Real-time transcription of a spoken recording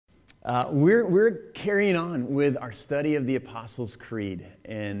We're carrying on with our study of the Apostles' Creed.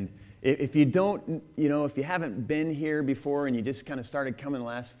 And if you don't, if you haven't been here before and you just kind of started coming the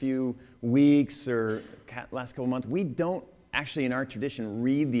last few weeks or last couple months, we don't actually in our tradition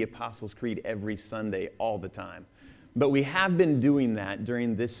read the Apostles' Creed every Sunday all the time. But we have been doing that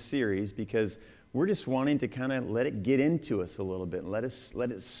during this series because we're just wanting to kind of let it get into us a little bit and let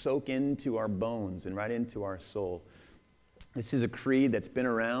it soak into our bones and right into our soul. This is a creed that's been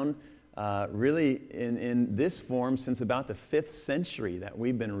around really in this form since about the 5th century that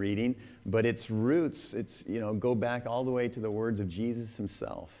we've been reading, but its roots, go back all the way to the words of Jesus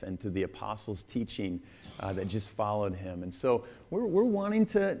himself and to the apostles' teaching that just followed him. And so we're wanting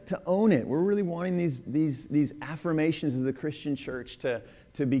to own it. We're really wanting these affirmations of the Christian church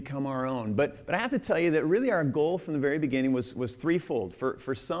to become our own. But I have to tell you that really our goal from the very beginning was threefold.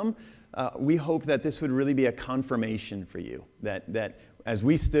 For some, we hope that this would really be a confirmation for you, that as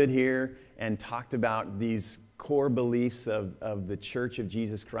we stood here and talked about these core beliefs of the Church of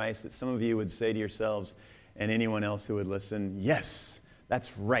Jesus Christ, that some of you would say to yourselves, and anyone else who would listen, yes,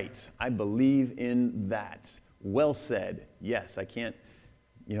 that's right, I believe in that. Well said. Yes, I can't,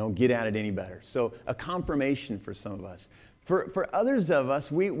 get at it any better. So a confirmation for some of us. For others of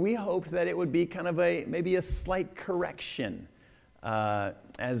us, we hoped that it would be kind of maybe a slight correction.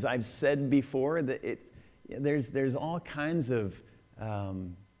 As I've said before, that there's all kinds of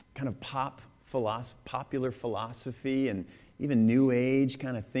kind of popular philosophy and even New Age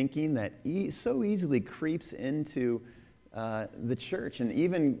kind of thinking that so easily creeps into the church. And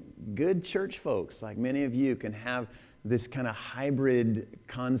even good church folks, like many of you, can have this kind of hybrid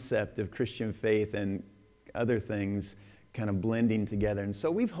concept of Christian faith and other things kind of blending together. And so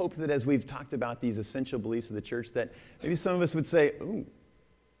we've hoped that as we've talked about these essential beliefs of the church, that maybe some of us would say, ooh,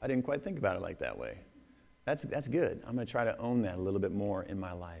 I didn't quite think about it like that way. That's good. I'm going to try to own that a little bit more in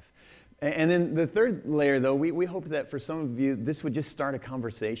my life. And then the third layer, though, we hope that for some of you, this would just start a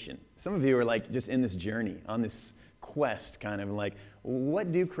conversation. Some of you are like just in this journey, on this quest, kind of like,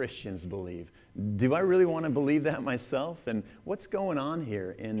 what do Christians believe? Do I really want to believe that myself? And what's going on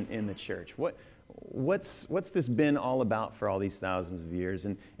here in the church? What's this been all about for all these thousands of years?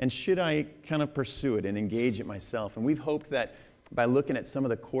 And should I kind of pursue it and engage it myself? And we've hoped that by looking at some of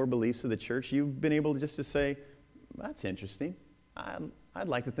the core beliefs of the church, you've been able to say, that's interesting. I'd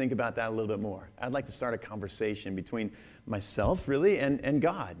like to think about that a little bit more. I'd like to start a conversation between myself, really, and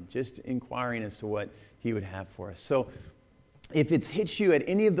God, just inquiring as to what he would have for us. So if it's hit you at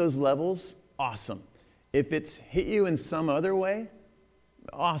any of those levels, awesome. If it's hit you in some other way,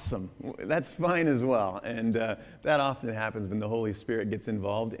 awesome. That's fine as well. And that often happens when the Holy Spirit gets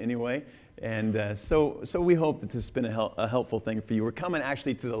involved anyway. And so we hope that this has been a helpful thing for you. We're coming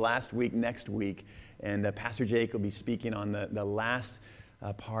actually to the last week, next week, and Pastor Jake will be speaking on the last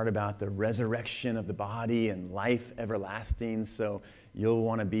part about the resurrection of the body and life everlasting. So you'll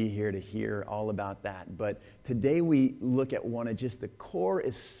want to be here to hear all about that. But today we look at one of just the core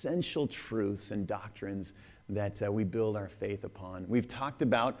essential truths and doctrines that we build our faith upon. We've talked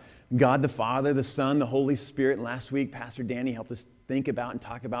about God the Father, the Son, the Holy Spirit. Last week, Pastor Danny helped us think about and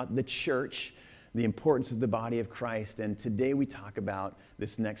talk about the church, the importance of the body of Christ. And today we talk about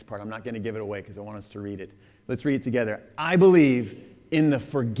this next part. I'm not going to give it away because I want us to read it. Let's read it together. I believe in the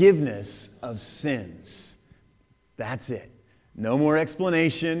forgiveness of sins. That's it. No more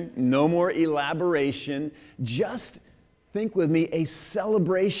explanation, no more elaboration. Just think with me, a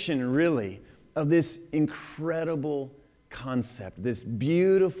celebration, really, of this incredible concept, this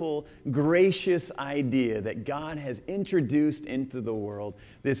beautiful, gracious idea that God has introduced into the world,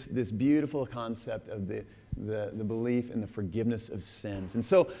 this beautiful concept of the belief in the forgiveness of sins. And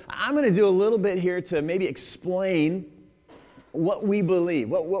so I'm going to do a little bit here to maybe explain what we believe,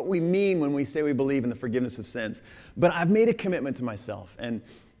 what we mean when we say we believe in the forgiveness of sins. But I've made a commitment to myself. And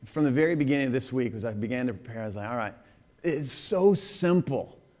from the very beginning of this week, as I began to prepare, I was like, all right, it's so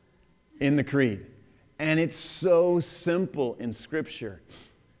simple in the creed. And it's so simple in Scripture.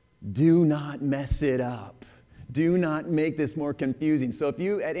 Do not mess it up. Do not make this more confusing. So if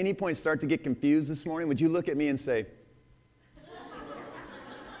you at any point start to get confused this morning, would you look at me and say,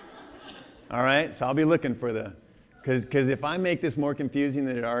 all right, so I'll be looking for because if I make this more confusing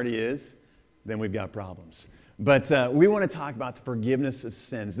than it already is, then we've got problems. But we want to talk about the forgiveness of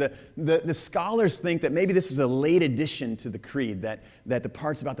sins. The scholars think that maybe this was a late addition to the creed, that the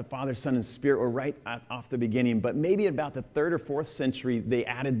parts about the Father, Son, and Spirit were right off the beginning, but maybe about the 3rd or 4th century, they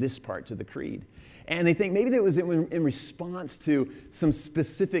added this part to the creed. And they think maybe that was in response to some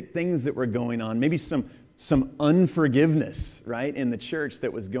specific things that were going on, maybe some some unforgiveness, right, in the church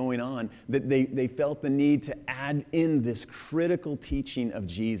that was going on, that they felt the need to add in this critical teaching of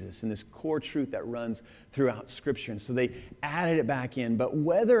Jesus and this core truth that runs throughout Scripture. And so they added it back in. But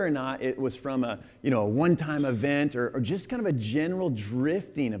whether or not it was from a one-time event or just kind of a general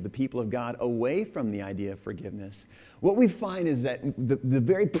drifting of the people of God away from the idea of forgiveness, what we find is that the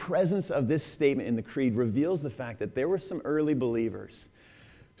very presence of this statement in the Creed reveals the fact that there were some early believers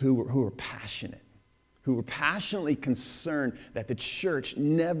who were passionate, who were passionately concerned that the church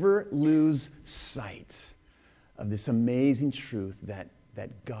never lose sight of this amazing truth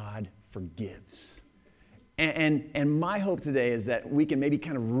that God forgives. And my hope today is that we can maybe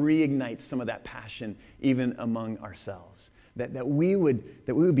kind of reignite some of that passion even among ourselves, that we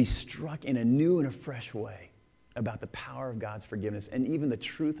would be struck in a new and a fresh way about the power of God's forgiveness and even the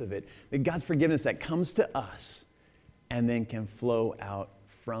truth of it, that God's forgiveness that comes to us and then can flow out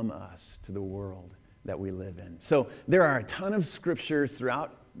from us to the world that we live in. So there are a ton of scriptures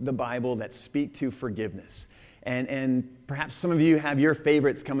throughout the Bible that speak to forgiveness. And perhaps some of you have your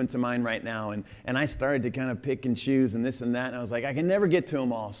favorites coming to mind right now. And I started to kind of pick and choose and this and that. And I was like, I can never get to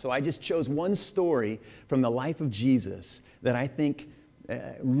them all. So I just chose one story from the life of Jesus that I think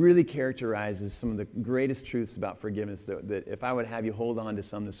really characterizes some of the greatest truths about forgiveness that if I would have you hold on to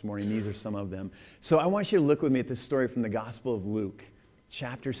some this morning, these are some of them. So I want you to look with me at this story from the Gospel of Luke,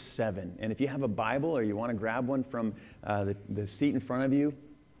 chapter 7. And if you have a Bible or you want to grab one from the seat in front of you,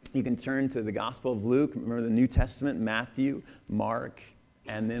 you can turn to the Gospel of Luke. Remember the New Testament, Matthew, Mark,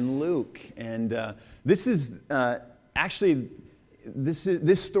 and then Luke. And this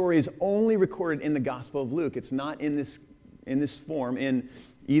story is only recorded in the Gospel of Luke. It's not in this form in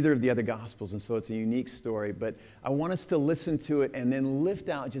either of the other Gospels, and so it's a unique story. But I want us to listen to it and then lift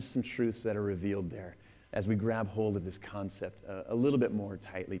out just some truths that are revealed there as we grab hold of this concept a little bit more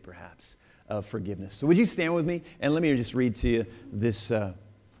tightly, perhaps, of forgiveness. So would you stand with me, and let me just read to you this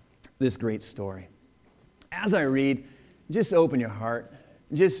great story. As I read, just open your heart.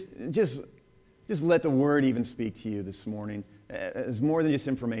 Just let the Word even speak to you this morning. It's more than just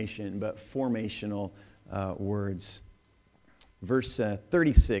information, but formational words. Verse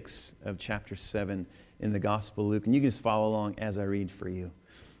 36 of chapter 7 in the Gospel of Luke, and you can just follow along as I read for you.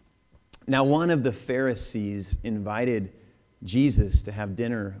 Now, one of the Pharisees invited Jesus to have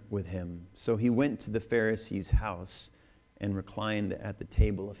dinner with him. So he went to the Pharisee's house and reclined at the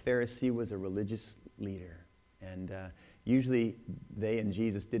table. A Pharisee was a religious leader, and usually they and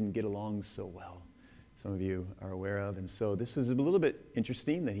Jesus didn't get along so well. Some of you are aware of. And so this was a little bit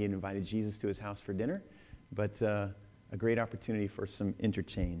interesting that he had invited Jesus to his house for dinner, but a great opportunity for some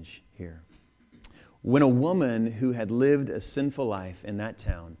interchange here. When a woman who had lived a sinful life in that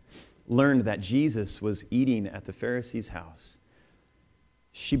town learned that Jesus was eating at the Pharisee's house,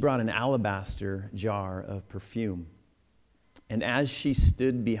 she brought an alabaster jar of perfume. And as she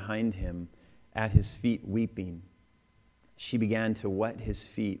stood behind him at his feet weeping, she began to wet his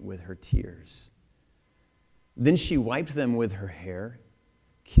feet with her tears. Then she wiped them with her hair,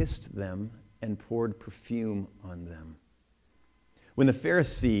 kissed them, and poured perfume on them. When the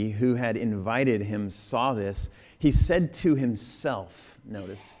Pharisee who had invited him saw this, he said to himself,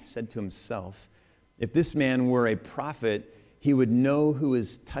 if this man were a prophet, he would know who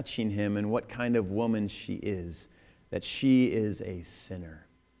is touching him and what kind of woman she is, that she is a sinner.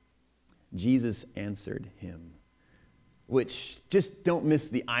 Jesus answered him, which, just don't miss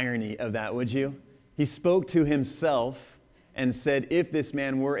the irony of that, would you? He spoke to himself and said, if this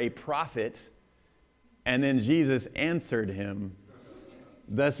man were a prophet, and then Jesus answered him,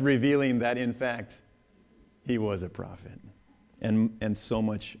 thus revealing that, in fact, he was a prophet, and so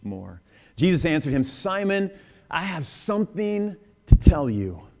much more. Jesus answered him, Simon, I have something to tell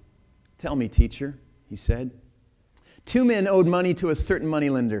you. Tell me, teacher, he said. 2 men owed money to a certain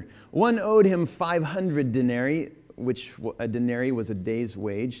moneylender. One owed him 500 denarii, which a denarii was a day's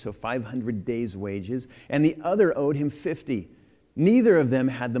wage, so 500 days' wages, and the other owed him 50. Neither of them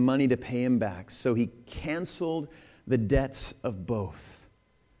had the money to pay him back, so he canceled the debts of both.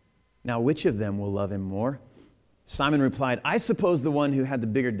 Now, which of them will love him more? Simon replied, I suppose the one who had the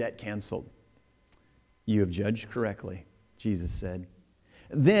bigger debt canceled. You have judged correctly, Jesus said.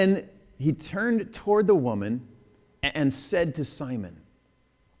 Then he turned toward the woman and said to Simon,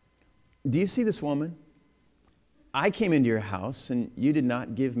 do you see this woman? I came into your house, and you did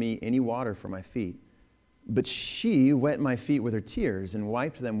not give me any water for my feet, but she wet my feet with her tears and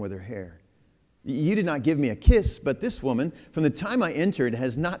wiped them with her hair. You did not give me a kiss, but this woman, from the time I entered,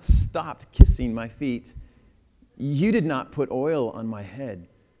 has not stopped kissing my feet. You did not put oil on my head,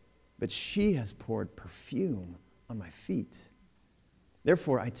 but she has poured perfume on my feet.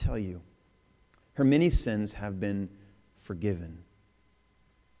 Therefore, I tell you, her many sins have been forgiven,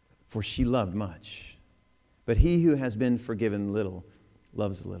 for she loved much. But he who has been forgiven little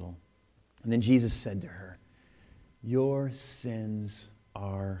loves little." And then Jesus said to her, "Your sins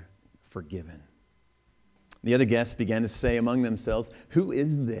are forgiven." The other guests began to say among themselves, "Who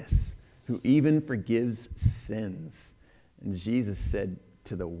is this who even forgives sins?" And Jesus said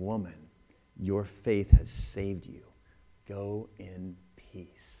to the woman, "Your faith has saved you. Go in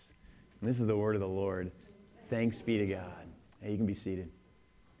peace." And this is the word of the Lord. Thanks be to God. Hey, you can be seated.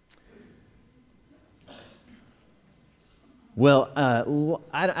 Well,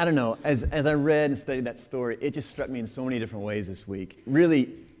 I don't know. As I read and studied that story, it just struck me in so many different ways this week.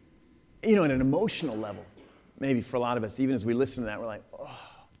 Really, at an emotional level, maybe for a lot of us, even as we listen to that, we're like, oh,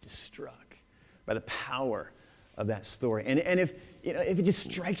 just struck by the power of that story. And if it just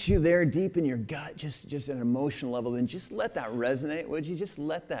strikes you there deep in your gut, just at an emotional level, then just let that resonate, would you? Just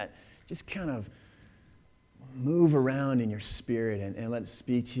let that just kind of move around in your spirit and let it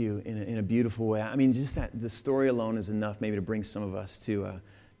speak to you in a beautiful way. I mean, just that the story alone is enough maybe to bring some of us to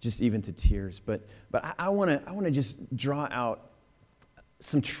just even to tears. But I want to just draw out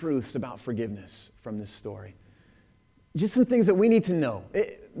some truths about forgiveness from this story. Just some things that we need to know,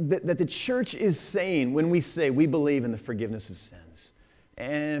 that the church is saying when we say we believe in the forgiveness of sins.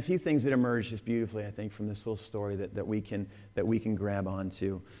 And a few things that emerge just beautifully, I think, from this little story that we can grab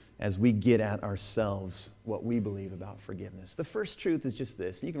onto as we get at ourselves what we believe about forgiveness. The first truth is just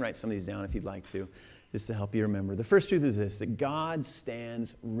this, and you can write some of these down if you'd like to, just to help you remember. The first truth is this, that God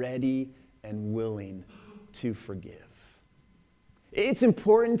stands ready and willing to forgive. It's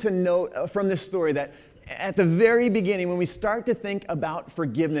important to note from this story that at the very beginning, when we start to think about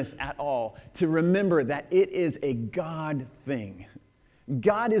forgiveness at all, to remember that it is a God thing.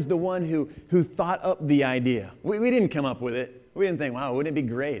 God is the one who thought up the idea. We didn't come up with it. We didn't think, wow, wouldn't it be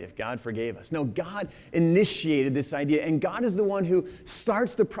great if God forgave us? No, God initiated this idea, and God is the one who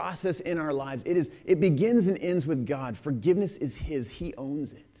starts the process in our lives. It begins and ends with God. Forgiveness is His. He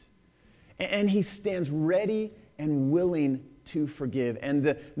owns it. And He stands ready and willing to forgive. And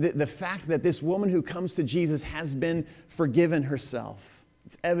the fact that this woman who comes to Jesus has been forgiven herself.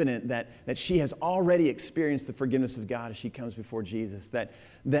 It's evident that she has already experienced the forgiveness of God as she comes before Jesus, that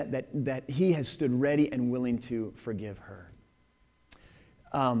He has stood ready and willing to forgive her.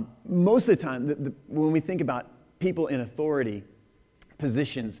 Most of the time, when we think about people in authority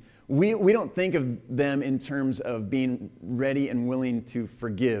positions, we don't think of them in terms of being ready and willing to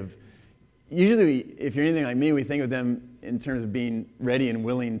forgive. Usually, if you're anything like me, we think of them in terms of being ready and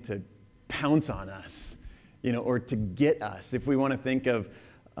willing to pounce on us, or to get us. If we want to think of,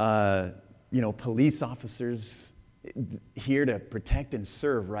 police officers here to protect and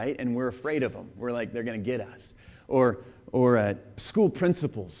serve, right? And we're afraid of them. We're like, they're going to get us. Or school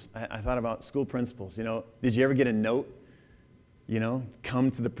principals. I thought about school principals. Did you ever get a note,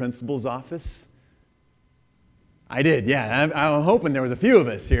 come to the principal's office? I did, yeah. I'm hoping there was a few of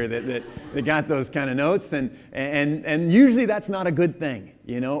us here that got those kind of notes, and usually that's not a good thing,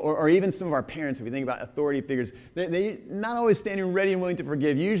 or even some of our parents, if we think about authority figures, they're not always standing ready and willing to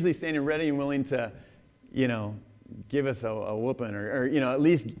forgive, usually standing ready and willing to, give us a whooping or at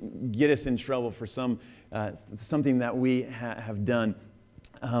least get us in trouble for something that we have done.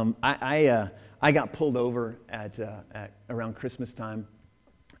 I got pulled over at around Christmas time.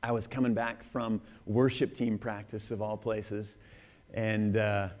 I was coming back from worship team practice, of all places, and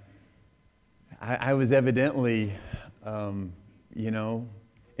I was evidently,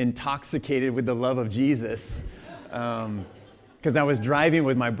 intoxicated with the love of Jesus, because I was driving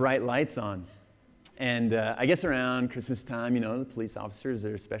with my bright lights on. And I guess around Christmas time, the police officers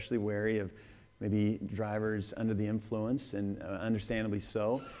are especially wary of maybe drivers under the influence, and understandably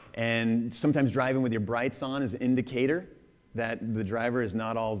so. And sometimes driving with your brights on is an indicator that the driver is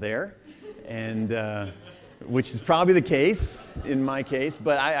not all there, and which is probably the case in my case,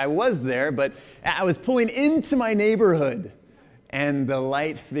 but I was there, but I was pulling into my neighborhood, and the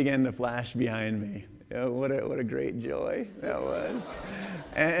lights began to flash behind me. What a great joy that was.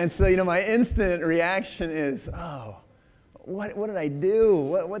 And so, my instant reaction is, oh, what did I do?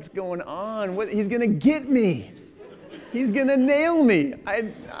 What's going on? He's going to get me. He's going to nail me.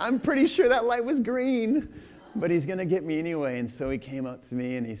 I'm pretty sure that light was green. But he's going to get me anyway. And so he came up to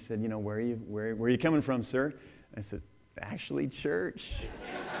me and he said, where are you coming from, sir? I said, actually, church.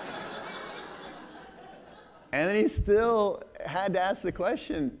 And then he still had to ask the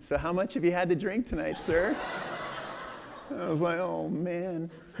question, so how much have you had to drink tonight, sir? I was like, oh, man,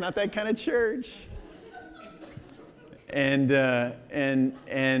 it's not that kind of church. And then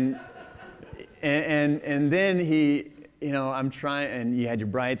he I'm trying, and you had your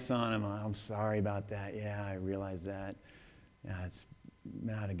brights on. I'm sorry about that. Yeah, I realize that. Yeah, it's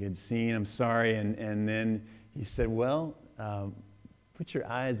not a good scene. I'm sorry. And then he said, well, put your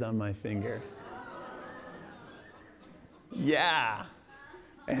eyes on my finger. Yeah.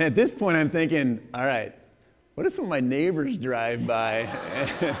 And at this point, I'm thinking, all right, what if some of my neighbors drive by?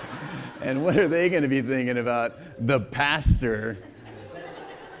 And what are they going to be thinking about the pastor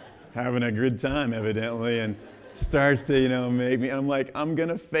having a good time, evidently, and starts to, make me, I'm like, I'm going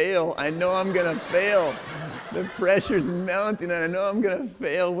to fail. I know I'm going to fail. The pressure's mounting, and I know I'm going to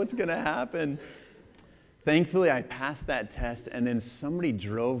fail. What's going to happen? Thankfully, I passed that test, and then somebody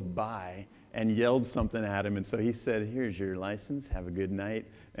drove by and yelled something at him, and so he said, here's your license, have a good night,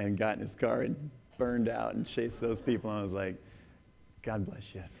 and got in his car and burned out and chased those people. And I was like, God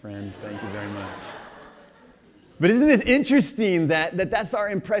bless you, friend. Thank you very much. But isn't this interesting that's our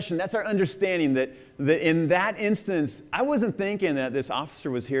impression, that's our understanding, that in that instance, I wasn't thinking that this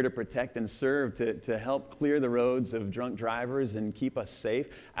officer was here to protect and serve, to help clear the roads of drunk drivers and keep us safe.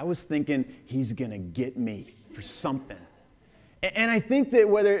 I was thinking he's going to get me for something. And I think that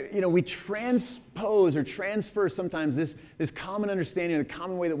whether we transpose or transfer sometimes this common understanding, the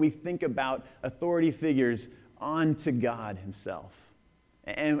common way that we think about authority figures onto God himself.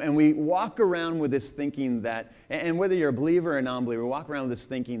 And we walk around with this thinking that, and whether you're a believer or a non-believer, we walk around with this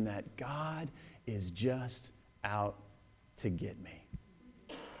thinking that God is just out to get me.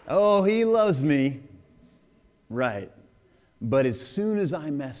 Oh, he loves me. Right. But as soon as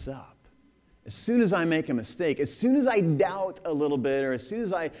I mess up, as soon as I make a mistake, as soon as I doubt a little bit, or as soon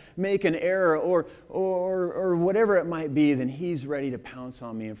as I make an error, or whatever it might be, then he's ready to pounce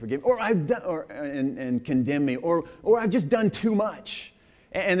on me and forgive, or I've done, and condemn me, or I've just done too much.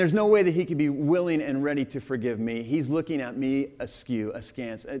 And there's no way that he could be willing and ready to forgive me. He's looking at me askew,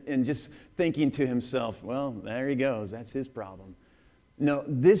 askance, and just thinking to himself, well, there he goes. That's his problem. No,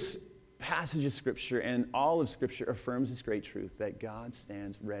 this passage of Scripture and all of Scripture affirms this great truth that God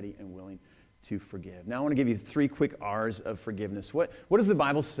stands ready and willing to forgive. Now, I want to give you 3 quick R's of forgiveness. What does the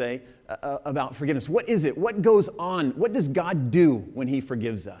Bible say about forgiveness? What is it? What goes on? What does God do when he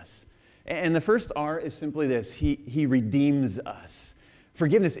forgives us? And the first R is simply this. He redeems us.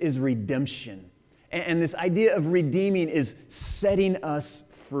 Forgiveness is redemption. And this idea of redeeming is setting us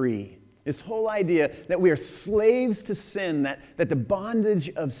free. This whole idea that we are slaves to sin, that the bondage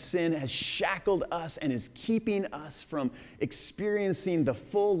of sin has shackled us and is keeping us from experiencing the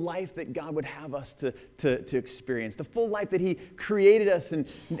full life that God would have us to experience, the full life that he created us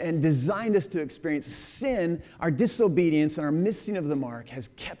and designed us to experience. Sin, our disobedience, and our missing of the mark has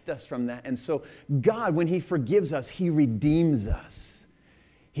kept us from that. And so God, when he forgives us, he redeems us.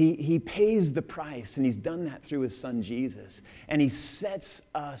 He pays the price, and he's done that through his son Jesus. And he sets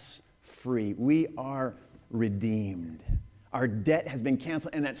us free. We are redeemed. Our debt has been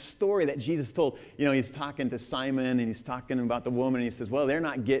canceled. And that story that Jesus told, he's talking to Simon, and he's talking about the woman, and he says, well, they're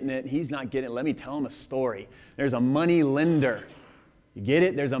not getting it. He's not getting it. Let me tell him a story. There's a money lender. You get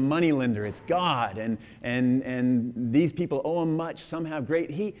it? There's a money lender. It's God. And these people owe him much. Some have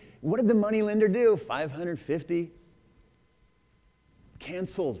great. What did the money lender do? 550.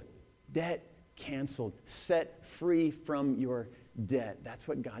 Canceled. Debt canceled. Set free from your debt. That's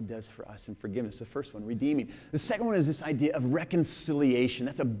what God does for us in forgiveness. The first one, redeeming. The second one is this idea of reconciliation.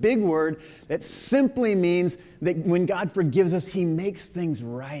 That's a big word that simply means that when God forgives us, he makes things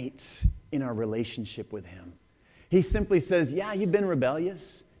right in our relationship with him. He simply says, yeah, you've been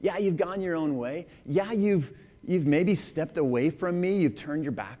rebellious. Yeah, you've gone your own way. Yeah, you've maybe stepped away from me. You've turned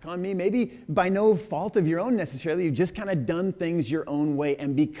your back on me. Maybe by no fault of your own necessarily. You've just kind of done things your own way.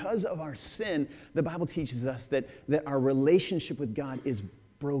 And because of our sin, the Bible teaches us that our relationship with God is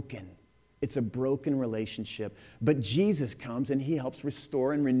broken. It's a broken relationship. But Jesus comes and he helps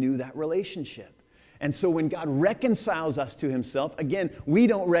restore and renew that relationship. And so when God reconciles us to himself, again, we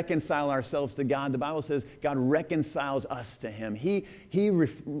don't reconcile ourselves to God. The Bible says God reconciles us to him. He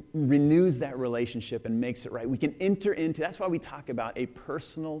renews that relationship and makes it right. We can enter into, that's why we talk about a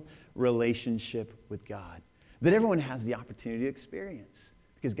personal relationship with God that everyone has the opportunity to experience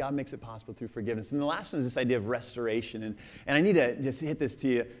because God makes it possible through forgiveness. And the last one is this idea of restoration. And I need to just hit this to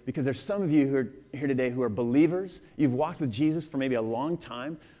you because there's some of you who are here today who are believers. You've walked with Jesus for maybe a long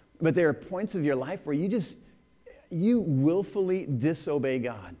time. But there are points of your life where you willfully disobey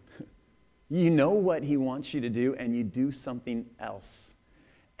God. You know what he wants you to do, and you do something else.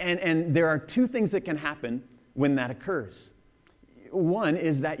 And there are 2 things that can happen when that occurs. One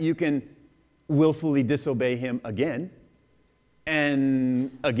is that you can willfully disobey him again,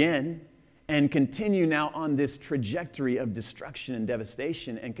 and and continue now on this trajectory of destruction and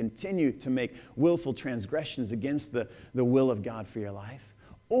devastation and continue to make willful transgressions against the will of God for your life?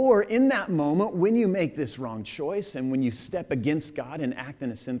 Or in that moment, when you make this wrong choice and when you step against God and act in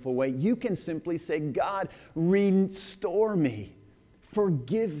a sinful way, you can simply say, God, restore me,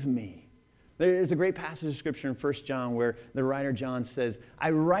 forgive me. There's a great passage of Scripture in 1 John where the writer John says,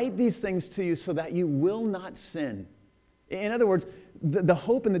 I write these things to you so that you will not sin. In other words, the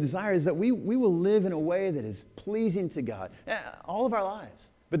hope and the desire is that we will live in a way that is pleasing to God all of our lives.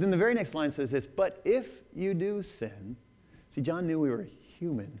 But then the very next line says this, but if you do sin, see, John knew we were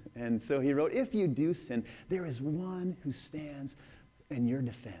human, and so he wrote, if you do sin, there is one who stands in your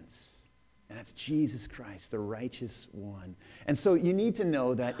defense, and that's Jesus Christ, the righteous one. And so you need to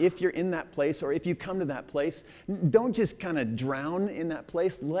know that if you're in that place, or if you come to that place, don't just kind of drown in that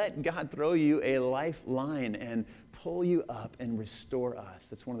place. Let God throw you a lifeline and pull you up and restore us.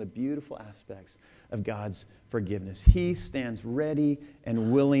 That's one of the beautiful aspects of God's forgiveness. He stands ready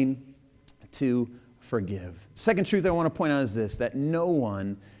and willing to forgive. Second truth I want to point out is this, that no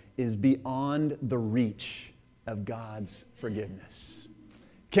one is beyond the reach of God's forgiveness.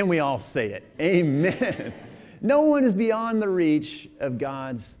 Can we all say it? Amen. No one is beyond the reach of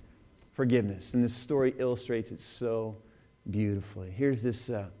God's forgiveness. And this story illustrates it so beautifully. Here's this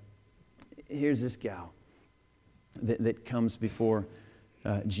gal that comes before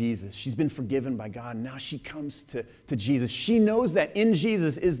Jesus. She's been forgiven by God. Now she comes to Jesus. She knows that in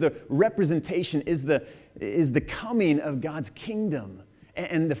Jesus is the representation, is the coming of God's kingdom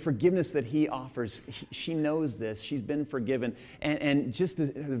and the forgiveness that he offers. She knows this. She's been forgiven. And just the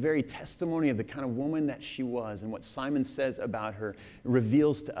very testimony of the kind of woman that she was and what Simon says about her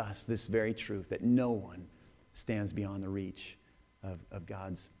reveals to us this very truth, that no one stands beyond the reach of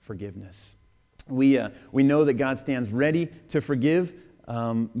God's forgiveness. We know that God stands ready to forgive,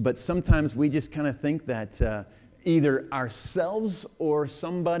 but sometimes we just kind of think that either ourselves or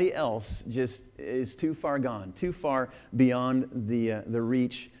somebody else just is too far gone, too far beyond the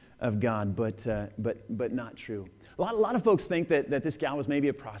reach of God, but not true. A lot of folks think that this gal was maybe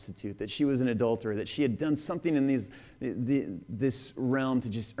a prostitute, that she was an adulterer, that she had done something in this realm to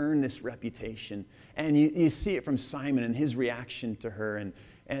just earn this reputation. And you see it from Simon and his reaction to her, and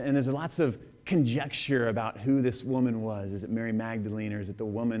there's lots of conjecture about who this woman was. Is it Mary Magdalene, or is it the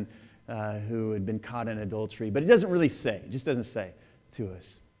woman who had been caught in adultery? But it doesn't really say. It just doesn't say to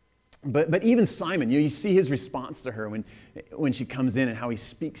us. But even Simon, you see his response to her when she comes in and how he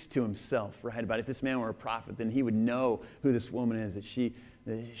speaks to himself, right? About if this man were a prophet, then he would know who this woman is, that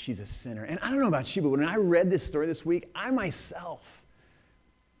she's a sinner. And I don't know about you, but when I read this story this week, I myself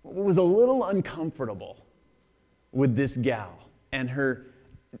was a little uncomfortable with this gal and her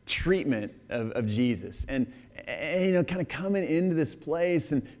treatment of Jesus, and kind of coming into this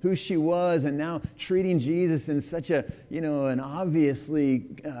place and who she was, and now treating Jesus in such a an obviously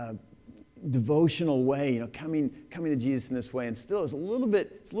devotional way, coming to Jesus in this way, and still it's a little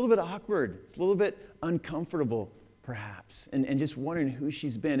bit awkward, it's a little bit uncomfortable perhaps, and just wondering who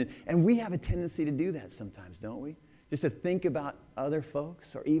she's been, and we have a tendency to do that sometimes, don't we? Just to think about other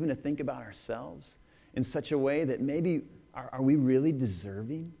folks, or even to think about ourselves in such a way that maybe are we really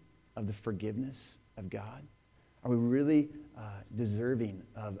deserving of the forgiveness of God? Are we really deserving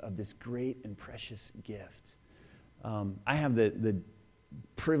of this great and precious gift? I have the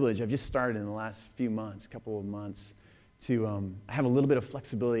privilege, I've just started in the last couple of months, to I have a little bit of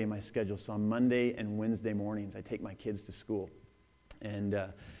flexibility in my schedule. So on Monday and Wednesday mornings, I take my kids to school. And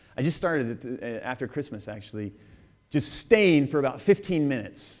I just started after Christmas, actually, just staying for about 15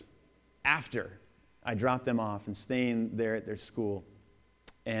 minutes after I dropped them off and staying there at their school.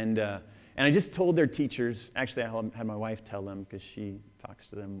 And I just told their teachers, actually I had my wife tell them, because she talks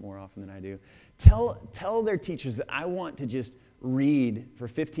to them more often than I do, tell their teachers that I want to just read for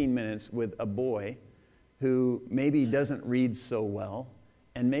 15 minutes with a boy who maybe doesn't read so well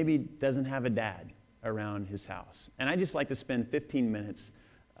and maybe doesn't have a dad around his house. And I just like to spend 15 minutes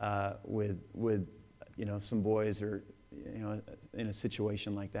with some boys, or in a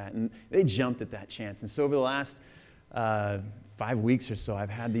situation like that. And they jumped at that chance. And so over the last 5 weeks or so, I've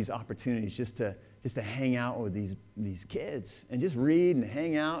had these opportunities just to hang out with these kids and just read and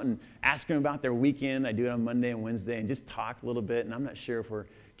hang out and ask them about their weekend. I do it on Monday and Wednesday, and just talk a little bit. And I'm not sure if we're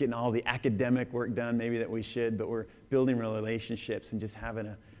getting all the academic work done, maybe that we should, but we're building relationships and just having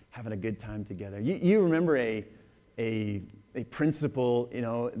a good time together. You remember a principle,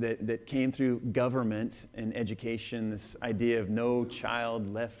 that came through government and education, this idea of no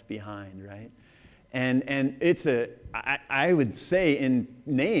child left behind, right? And it's I would say in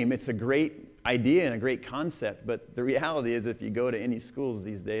name, it's a great idea and a great concept, but the reality is if you go to any schools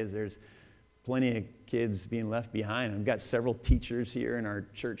these days, there's plenty of kids being left behind. I've got several teachers here in our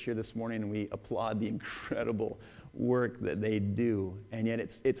church here this morning, and we applaud the incredible work that they do. And yet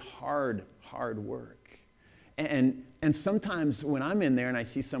it's hard work. And sometimes when I'm in there and I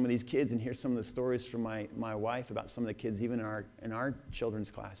see some of these kids and hear some of the stories from my wife about some of the kids, even in our children's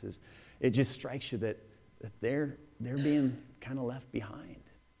classes, it just strikes you that they're being kind of left behind.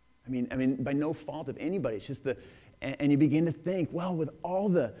 I mean, by no fault of anybody. It's just and you begin to think, well, with all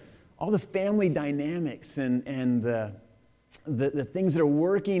the family dynamics and the things that are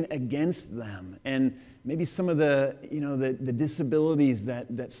working against them, and maybe some of the disabilities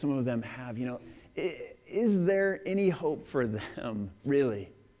that some of them have, is there any hope for them,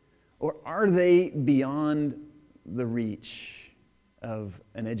 really? Or are they beyond the reach of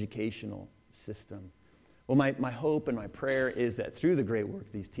an educational system? Well, my hope and my prayer is that through the great work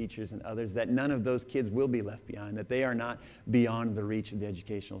of these teachers and others, that none of those kids will be left behind, that they are not beyond the reach of the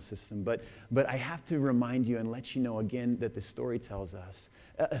educational system. But I have to remind you and let you know again that the story tells us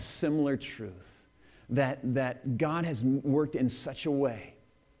a similar truth, that God has worked in such a way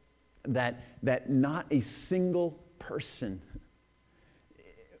that not a single person,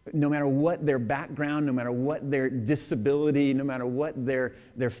 no matter what their background, no matter what their disability, no matter what their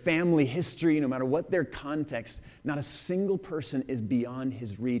family history, no matter what their context, not a single person is beyond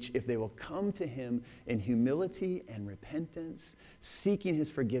his reach if they will come to him in humility and repentance, seeking his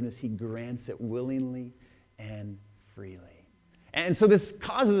forgiveness. He grants it willingly and freely. And so this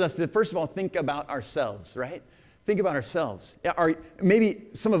causes us to, first of all, think about ourselves, right? Think about ourselves. Maybe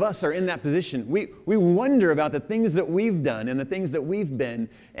some of us are in that position. We wonder about the things that we've done and the things that we've been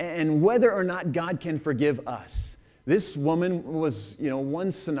and whether or not God can forgive us. This woman was,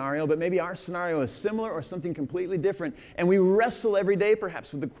 one scenario, but maybe our scenario is similar or something completely different. And we wrestle every day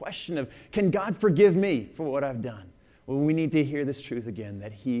perhaps with the question of, can God forgive me for what I've done? Well, we need to hear this truth again,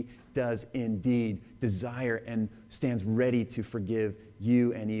 that he does indeed desire and stands ready to forgive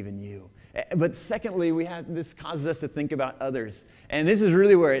you and even you. But secondly, this causes us to think about others. And this is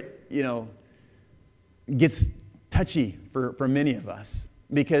really where it, gets touchy for many of us.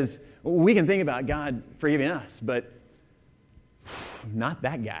 Because we can think about God forgiving us, but not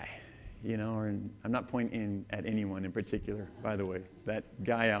that guy, or I'm not pointing at anyone in particular, by the way, that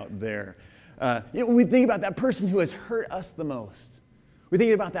guy out there. We think about that person who has hurt us the most. We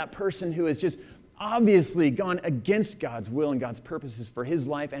think about that person who has just obviously gone against God's will and God's purposes for his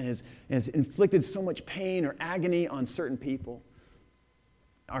life and has inflicted so much pain or agony on certain people,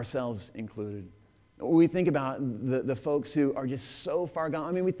 ourselves included. We think about the folks who are just so far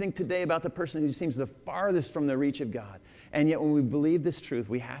gone. We think today about the person who seems the farthest from the reach of God. And yet when we believe this truth,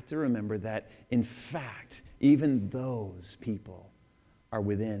 we have to remember that, in fact, even those people are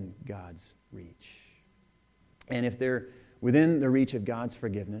within God's reach. And if they're within the reach of God's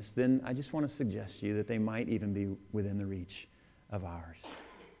forgiveness, then I just want to suggest to you that they might even be within the reach of ours.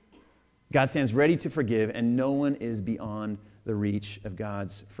 God stands ready to forgive, and no one is beyond the reach of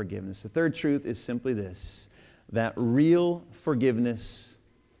God's forgiveness. The third truth is simply this, that real forgiveness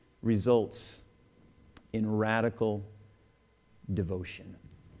results in radical devotion.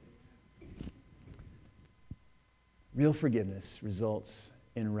 Real forgiveness results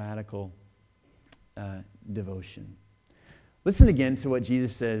in radical devotion. Listen again to what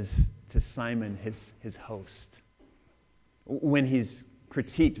Jesus says to Simon, his host, when he's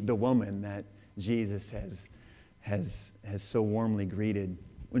critiqued the woman that Jesus has so warmly greeted.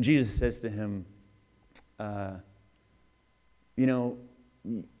 When Jesus says to him,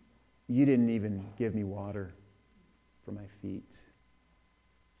 you didn't even give me water for my feet.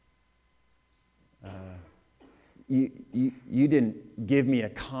 You didn't give me a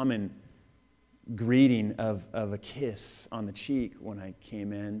common greeting of a kiss on the cheek when I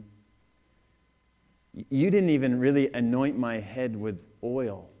came in. You didn't even really anoint my head with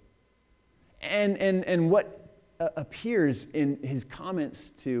oil. And what appears in his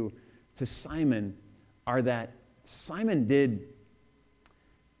comments to Simon are that Simon did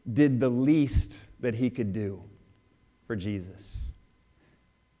the least that he could do for Jesus.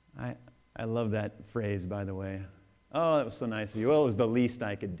 I love that phrase, by the way. Oh, that was so nice of you. Well, it was the least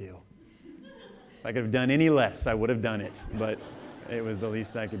I could do. If I could have done any less, I would have done it, but it was the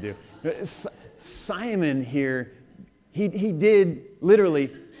least I could do. Simon here, he did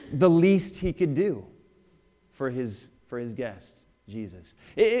literally the least he could do for his guest, Jesus.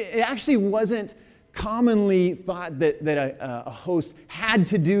 It actually wasn't commonly thought that a host had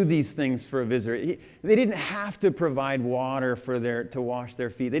to do these things for a visitor. They didn't have to provide water to wash their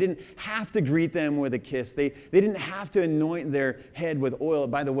feet. They didn't have to greet them with a kiss. They didn't have to anoint their head with oil.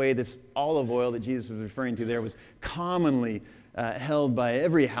 By the way, this olive oil that Jesus was referring to there was commonly held by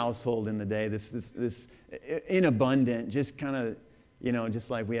every household in the day, this in abundant, just kind of, just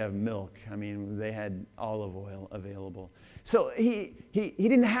like we have milk. I mean, they had olive oil available. So he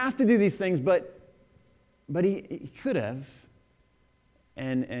didn't have to do these things, but he could have,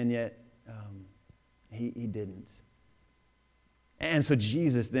 and yet he didn't. And so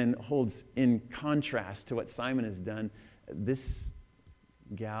Jesus then holds in contrast to what Simon has done, this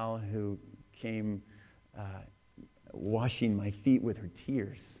gal who came washing my feet with her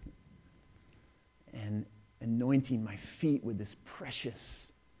tears and anointing my feet with this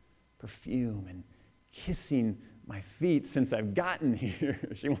precious perfume and kissing my feet since I've gotten here.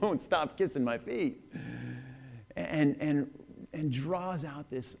 She won't stop kissing my feet. And draws out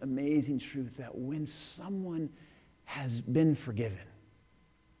this amazing truth that when someone has been forgiven,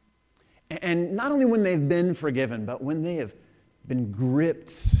 and not only when they've been forgiven, but when they have been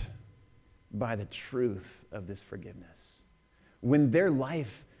gripped by the truth of this forgiveness, when their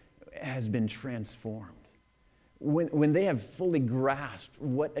life has been transformed, when they have fully grasped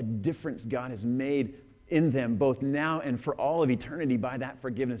what a difference God has made in them, both now and for all of eternity by that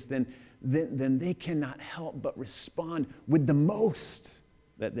forgiveness, then they cannot help but respond with the most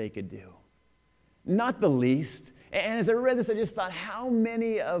that they could do, not the least. And as I read this, I just thought, how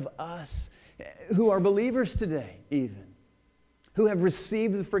many of us who are believers today, even, who have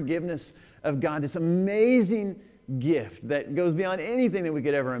received the forgiveness of God, this amazing gift that goes beyond anything that we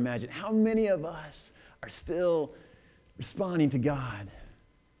could ever imagine, how many of us are still responding to God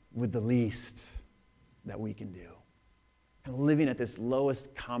with the least that we can do? And living at this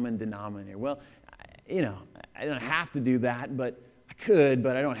lowest common denominator. Well, I don't have to do that, but I could,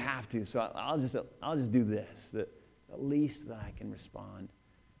 but I don't have to. So I'll just do this. The least that I can respond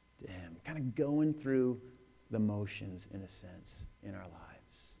to Him. Kind of going through the motions, in a sense, in our lives.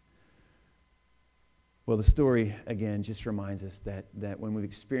 Well, the story, again, just reminds us that when we've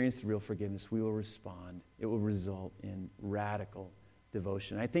experienced real forgiveness, we will respond. It will result in radical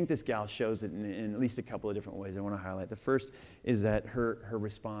devotion. I think this gal shows it in at least a couple of different ways I want to highlight. The first is that her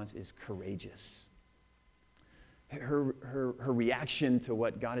response is courageous. Her reaction to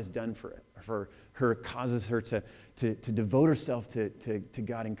what God has done for her causes her to devote herself to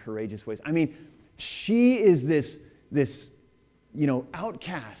God in courageous ways. I mean, she is this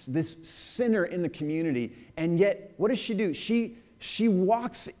outcast, this sinner in the community, and yet what does she do? She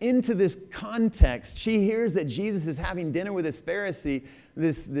walks into this context. She hears that Jesus is having dinner with this Pharisee,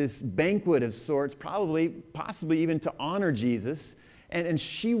 this banquet of sorts, possibly even to honor Jesus, and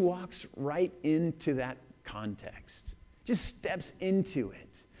she walks right into that context, just steps into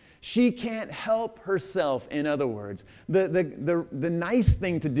it. She can't help herself, in other words. The nice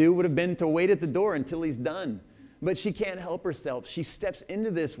thing to do would have been to wait at the door until he's done. But she can't help herself. She steps into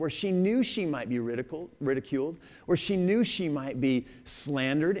this where she knew she might be ridiculed, where she knew she might be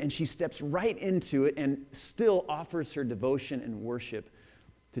slandered, and she steps right into it and still offers her devotion and worship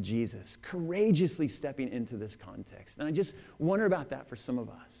to Jesus, courageously stepping into this context. And I just wonder about that for some of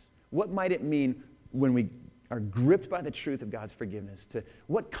us. What might it mean when we are gripped by the truth of God's forgiveness?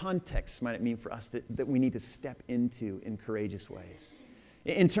 What context might it mean for us that we need to step into in courageous ways?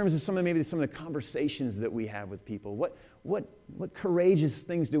 In terms of some of the conversations that we have with people, what courageous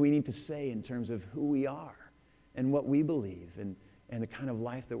things do we need to say in terms of who we are and what we believe and the kind of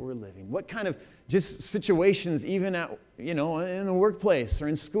life that we're living? What kind of just situations, even at in the workplace or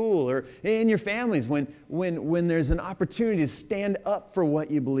in school or in your families, when there's an opportunity to stand up for what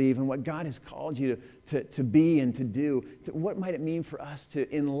you believe and what God has called you to be and to do? What might it mean for us to,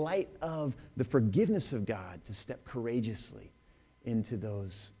 in light of the forgiveness of God, to step courageously into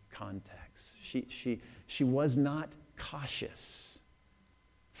those contexts? She was not cautious.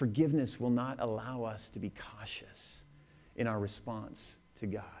 Forgiveness will not allow us to be cautious in our response to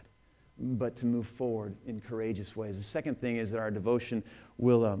God, but to move forward in courageous ways. The second thing is that our devotion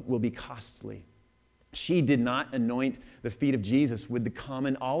will be costly. She did not anoint the feet of Jesus with the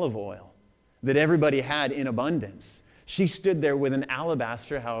common olive oil that everybody had in abundance. She stood there with an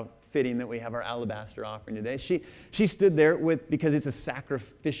alabaster. How fitting that we have our alabaster offering today. She stood there because it's a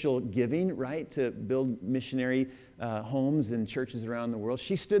sacrificial giving, right, to build missionary homes and churches around the world.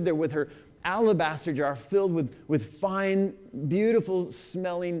 She stood there with her alabaster jar filled with fine, beautiful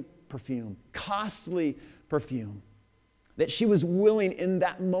smelling perfume, costly perfume, that she was willing in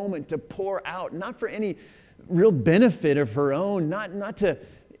that moment to pour out, not for any real benefit of her own, not to,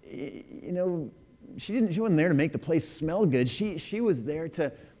 she wasn't there to make the place smell good. She was there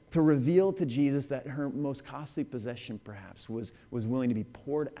to reveal to Jesus that her most costly possession perhaps was willing to be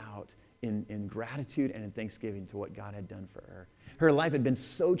poured out in gratitude and in thanksgiving to what God had done for her. Her life had been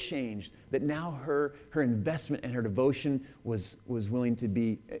so changed that now her investment and her devotion was willing to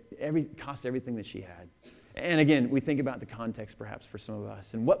be cost everything that she had. And again, we think about the context perhaps for some of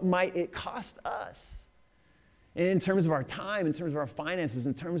us and what might it cost us in terms of our time, in terms of our finances,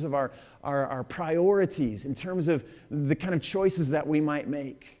 in terms of our priorities, in terms of the kind of choices that we might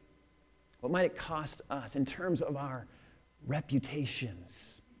make. What might it cost us in terms of our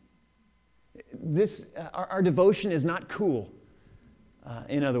reputations? Our devotion is not cool,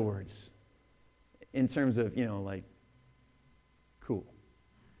 in other words, in terms of, like, cool.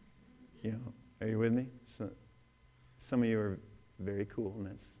 Are you with me? So, some of you are very cool, and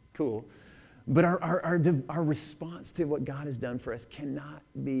that's cool. But our response to what God has done for us cannot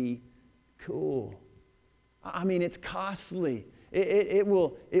be cool. I mean, it's costly. It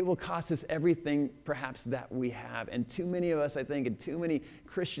will cost us everything, perhaps, that we have. And too many of us, I think, and too many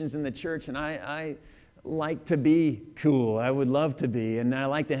Christians in the church, and I like to be cool. I would love to be. And I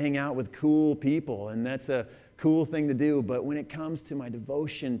like to hang out with cool people. And that's a cool thing to do. But when it comes to my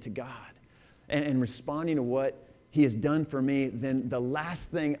devotion to God and responding to what He has done for me, then the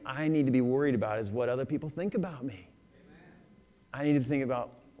last thing I need to be worried about is what other people think about me. Amen. I need to think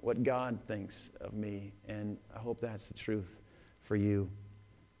about what God thinks of me. And I hope that's the truth for you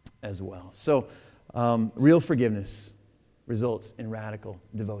as well. So, real forgiveness results in radical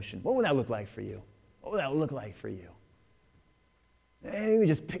devotion. What would that look like for you? What would that look like for you? Maybe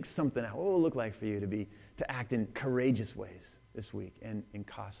just pick something out. What would it look like for you to act in courageous ways this week and in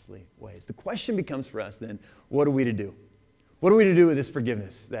costly ways? The question becomes for us then, what are we to do? What are we to do with this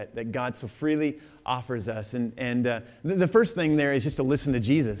forgiveness that God so freely offers us? And the first thing there is just to listen to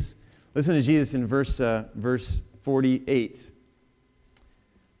Jesus. Listen to Jesus in verse 48.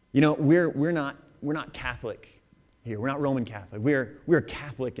 We're not Catholic here. We're not Roman Catholic. We're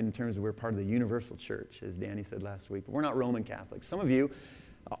Catholic in terms of we're part of the universal church, as Danny said last week. But we're not Roman Catholic. Some of you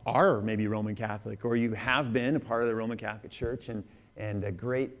are maybe Roman Catholic, or you have been a part of the Roman Catholic Church, and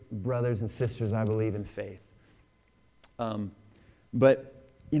great brothers and sisters, I believe, in faith. But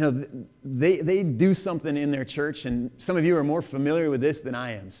they do something in their church, and some of you are more familiar with this than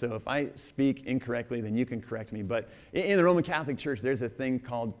I am. So if I speak incorrectly, then you can correct me. But in the Roman Catholic Church, there's a thing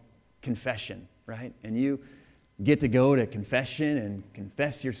called confession, right? And you get to go to confession and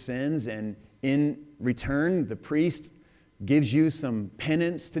confess your sins, and in return, the priest gives you some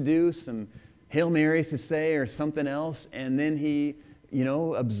penance to do, some Hail Marys to say, or something else, and then he,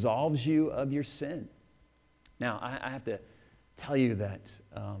 absolves you of your sin. Now, I have to tell you that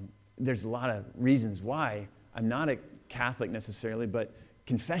there's a lot of reasons why I'm not a Catholic necessarily, but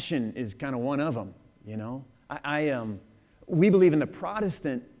confession is kind of one of them, we believe in the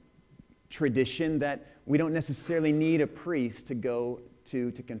Protestant tradition that we don't necessarily need a priest to go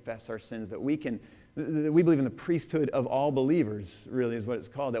to confess our sins, that we believe in the priesthood of all believers, really is what it's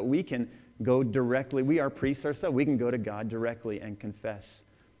called, that we can go directly, we are priests ourselves, we can go to God directly and confess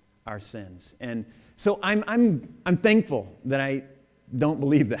our sins. And so I'm thankful that I don't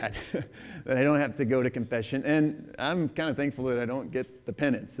believe that, that I don't have to go to confession, and I'm kind of thankful that I don't get the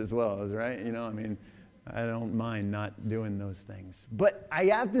penance as well, right? I don't mind not doing those things. But I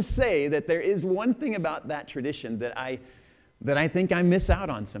have to say that there is one thing about that tradition that I think I miss out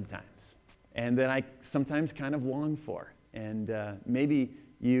on sometimes, and that I sometimes kind of long for, and maybe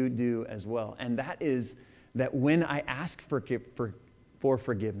you do as well. And that is that when I ask for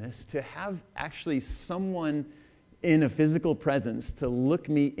forgiveness, to have actually someone in a physical presence to look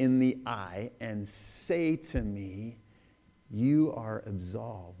me in the eye and say to me, "You are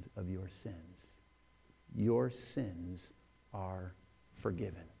absolved of your sins. Your sins are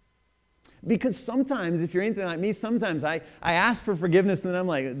forgiven." Because sometimes, if you're anything like me, sometimes I ask for forgiveness and I'm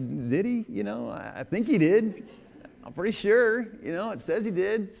like, did he? I think he did. I'm pretty sure. It says he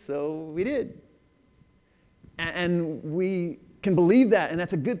did, so we did. And we can believe that, and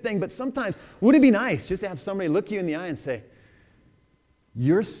that's a good thing. But sometimes, would it be nice just to have somebody look you in the eye and say,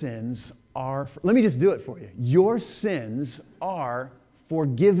 your sins are, let me just do it for you. Your sins are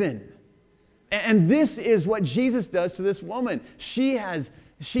forgiven. And this is what Jesus does to this woman. She has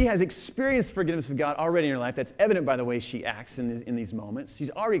experienced forgiveness of God already in her life. That's evident by the way she acts in these moments. She's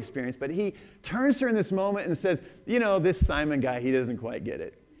already experienced, but he turns to her in this moment and says, this Simon guy, he doesn't quite get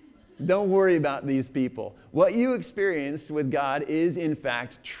it. Don't worry about these people. What you experienced with God is, in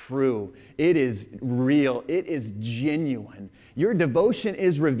fact, true. It is real. It is genuine. Your devotion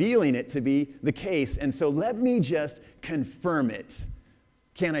is revealing it to be the case. And so let me just confirm it.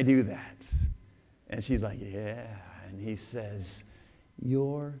 Can I do that? And she's like, yeah. And he says,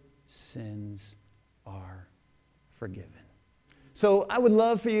 your sins are forgiven. So I would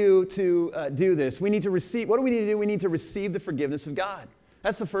love for you to do this. We need to receive, what do we need to do? We need to receive the forgiveness of God.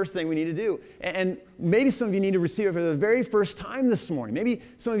 That's the first thing we need to do. And maybe some of you need to receive it for the very first time this morning. Maybe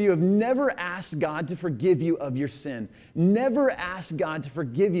some of you have never asked God to forgive you of your sin. Never asked God to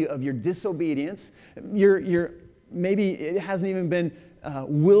forgive you of your disobedience. Maybe it hasn't even been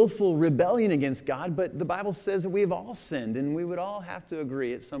willful rebellion against God, but the Bible says that we have all sinned, and we would all have to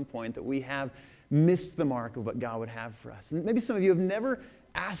agree at some point that we have missed the mark of what God would have for us. And maybe some of you have never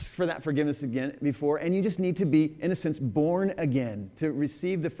asked for that forgiveness again before, and you just need to be, in a sense, born again to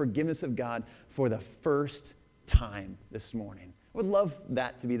receive the forgiveness of God for the first time this morning. I would love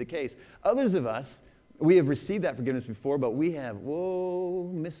that to be the case. Others of us, we have received that forgiveness before, but we have,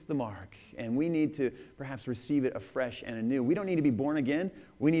 missed the mark, and we need to perhaps receive it afresh and anew. We don't need to be born again.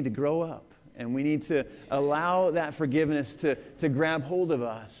 We need to grow up, and we need to allow that forgiveness to grab hold of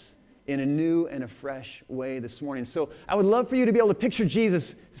us in a new and a fresh way this morning. So I would love for you to be able to picture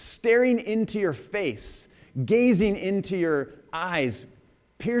Jesus staring into your face, gazing into your eyes,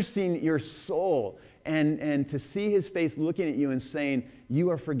 piercing your soul, and to see his face looking at you and saying,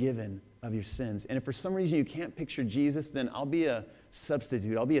 you are forgiven of your sins. And if for some reason you can't picture Jesus, then I'll be a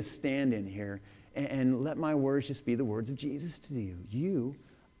substitute. I'll be a stand-in here, and let my words just be the words of Jesus to you. You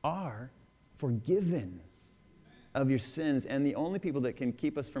are forgiven of your sins, and the only people that can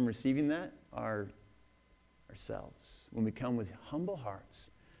keep us from receiving that are ourselves. When we come with humble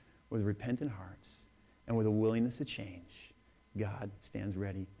hearts, with repentant hearts, and with a willingness to change, God stands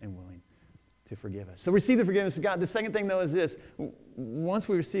ready and willing to forgive us. So receive the forgiveness of God. The second thing, though, is this. Once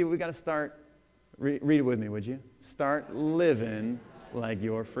we receive it, we've got to start, read it with me, would you? Start living like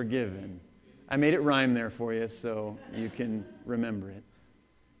you're forgiven. I made it rhyme there for you so you can remember it.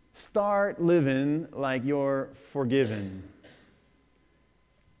 Start living like you're forgiven.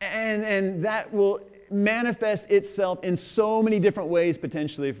 And that will manifest itself in so many different ways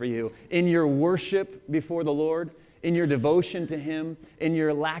potentially for you. In your worship before the Lord, in your devotion to him, in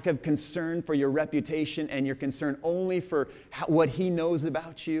your lack of concern for your reputation and your concern only for what he knows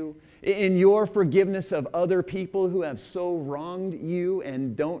about you, in your forgiveness of other people who have so wronged you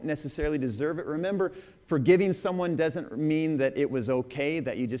and don't necessarily deserve it. Remember, forgiving someone doesn't mean that it was okay,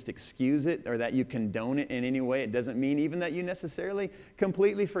 that you just excuse it or that you condone it in any way. It doesn't mean even that you necessarily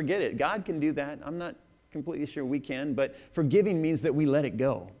completely forget it. God can do that. I'm not completely sure we can, but forgiving means that we let it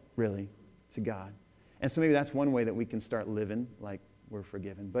go, really, to God. And so maybe that's one way that we can start living like we're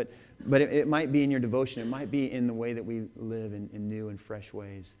forgiven. But it might be in your devotion. It might be in the way that we live in new and fresh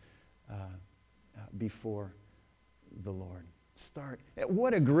ways before the Lord. Start.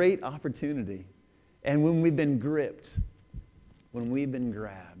 What a great opportunity. And when we've been gripped, when we've been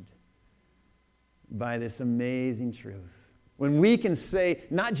grabbed by this amazing truth, when we can say,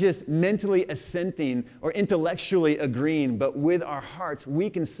 not just mentally assenting or intellectually agreeing, but with our hearts,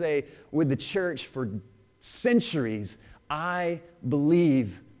 we can say with the church for centuries, I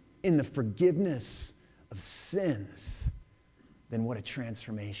believe in the forgiveness of sins, then what a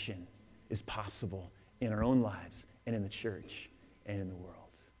transformation is possible in our own lives and in the church and in the world.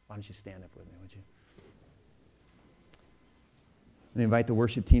 Why don't you stand up with me, would you? And invite the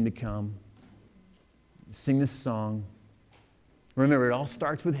worship team to come, sing this song. Remember, it all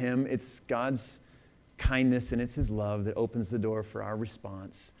starts with him. It's God's kindness and it's his love that opens the door for our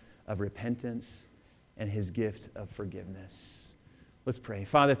response of repentance and his gift of forgiveness. Let's pray.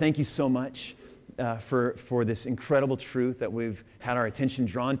 Father, thank you so much for this incredible truth that we've had our attention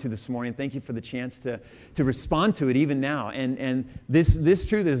drawn to this morning. Thank you for the chance to respond to it even now. And this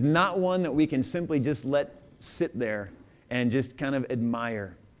truth is not one that we can simply just let sit there and just kind of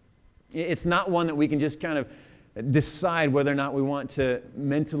admire. It's not one that we can just kind of decide whether or not we want to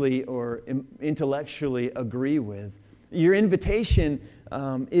mentally or intellectually agree with. Your invitation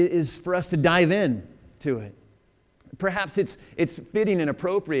is for us to dive in to it. Perhaps it's fitting and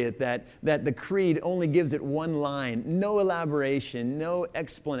appropriate that the creed only gives it one line, no elaboration, no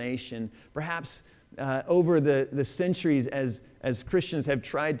explanation. Perhaps over the centuries as Christians have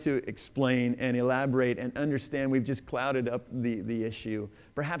tried to explain and elaborate and understand, we've just clouded up the issue.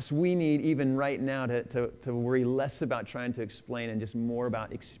 Perhaps we need even right now to worry less about trying to explain and just more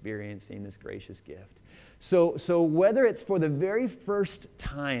about experiencing this gracious gift. So whether it's for the very first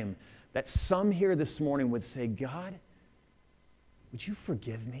time that some here this morning would say, God, would you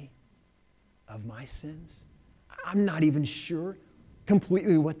forgive me of my sins? I'm not even sure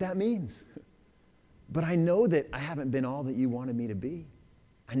completely what that means. But I know that I haven't been all that you wanted me to be.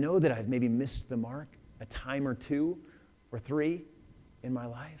 I know that I've maybe missed the mark a time or two or three in my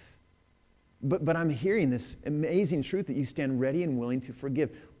life. But I'm hearing this amazing truth that you stand ready and willing to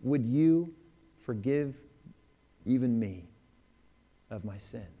forgive. Would you forgive even me of my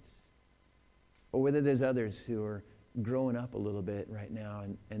sins. Or whether there's others who are growing up a little bit right now,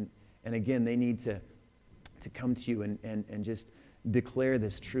 and again, they need to come to you and just declare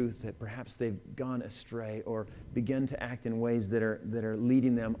this truth that perhaps they've gone astray or begun to act in ways that are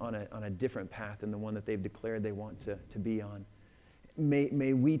leading them on a different path than the one that they've declared they want to be on.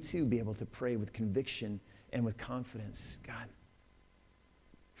 May we too be able to pray with conviction and with confidence. God,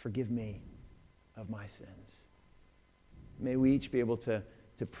 forgive me of my sins. May we each be able to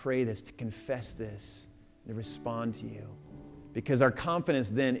pray this, to confess this, and to respond to you. Because our confidence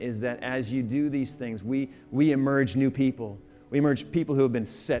then is that as you do these things, we emerge new people. We emerge people who have been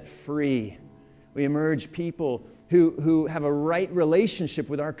set free. We emerge people who have a right relationship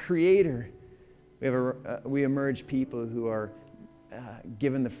with our Creator. We emerge people who are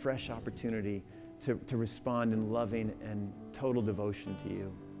given the fresh opportunity to respond in loving and total devotion to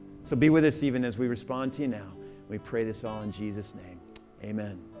you. So be with us even as we respond to you now. We pray this all in Jesus' name.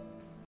 Amen.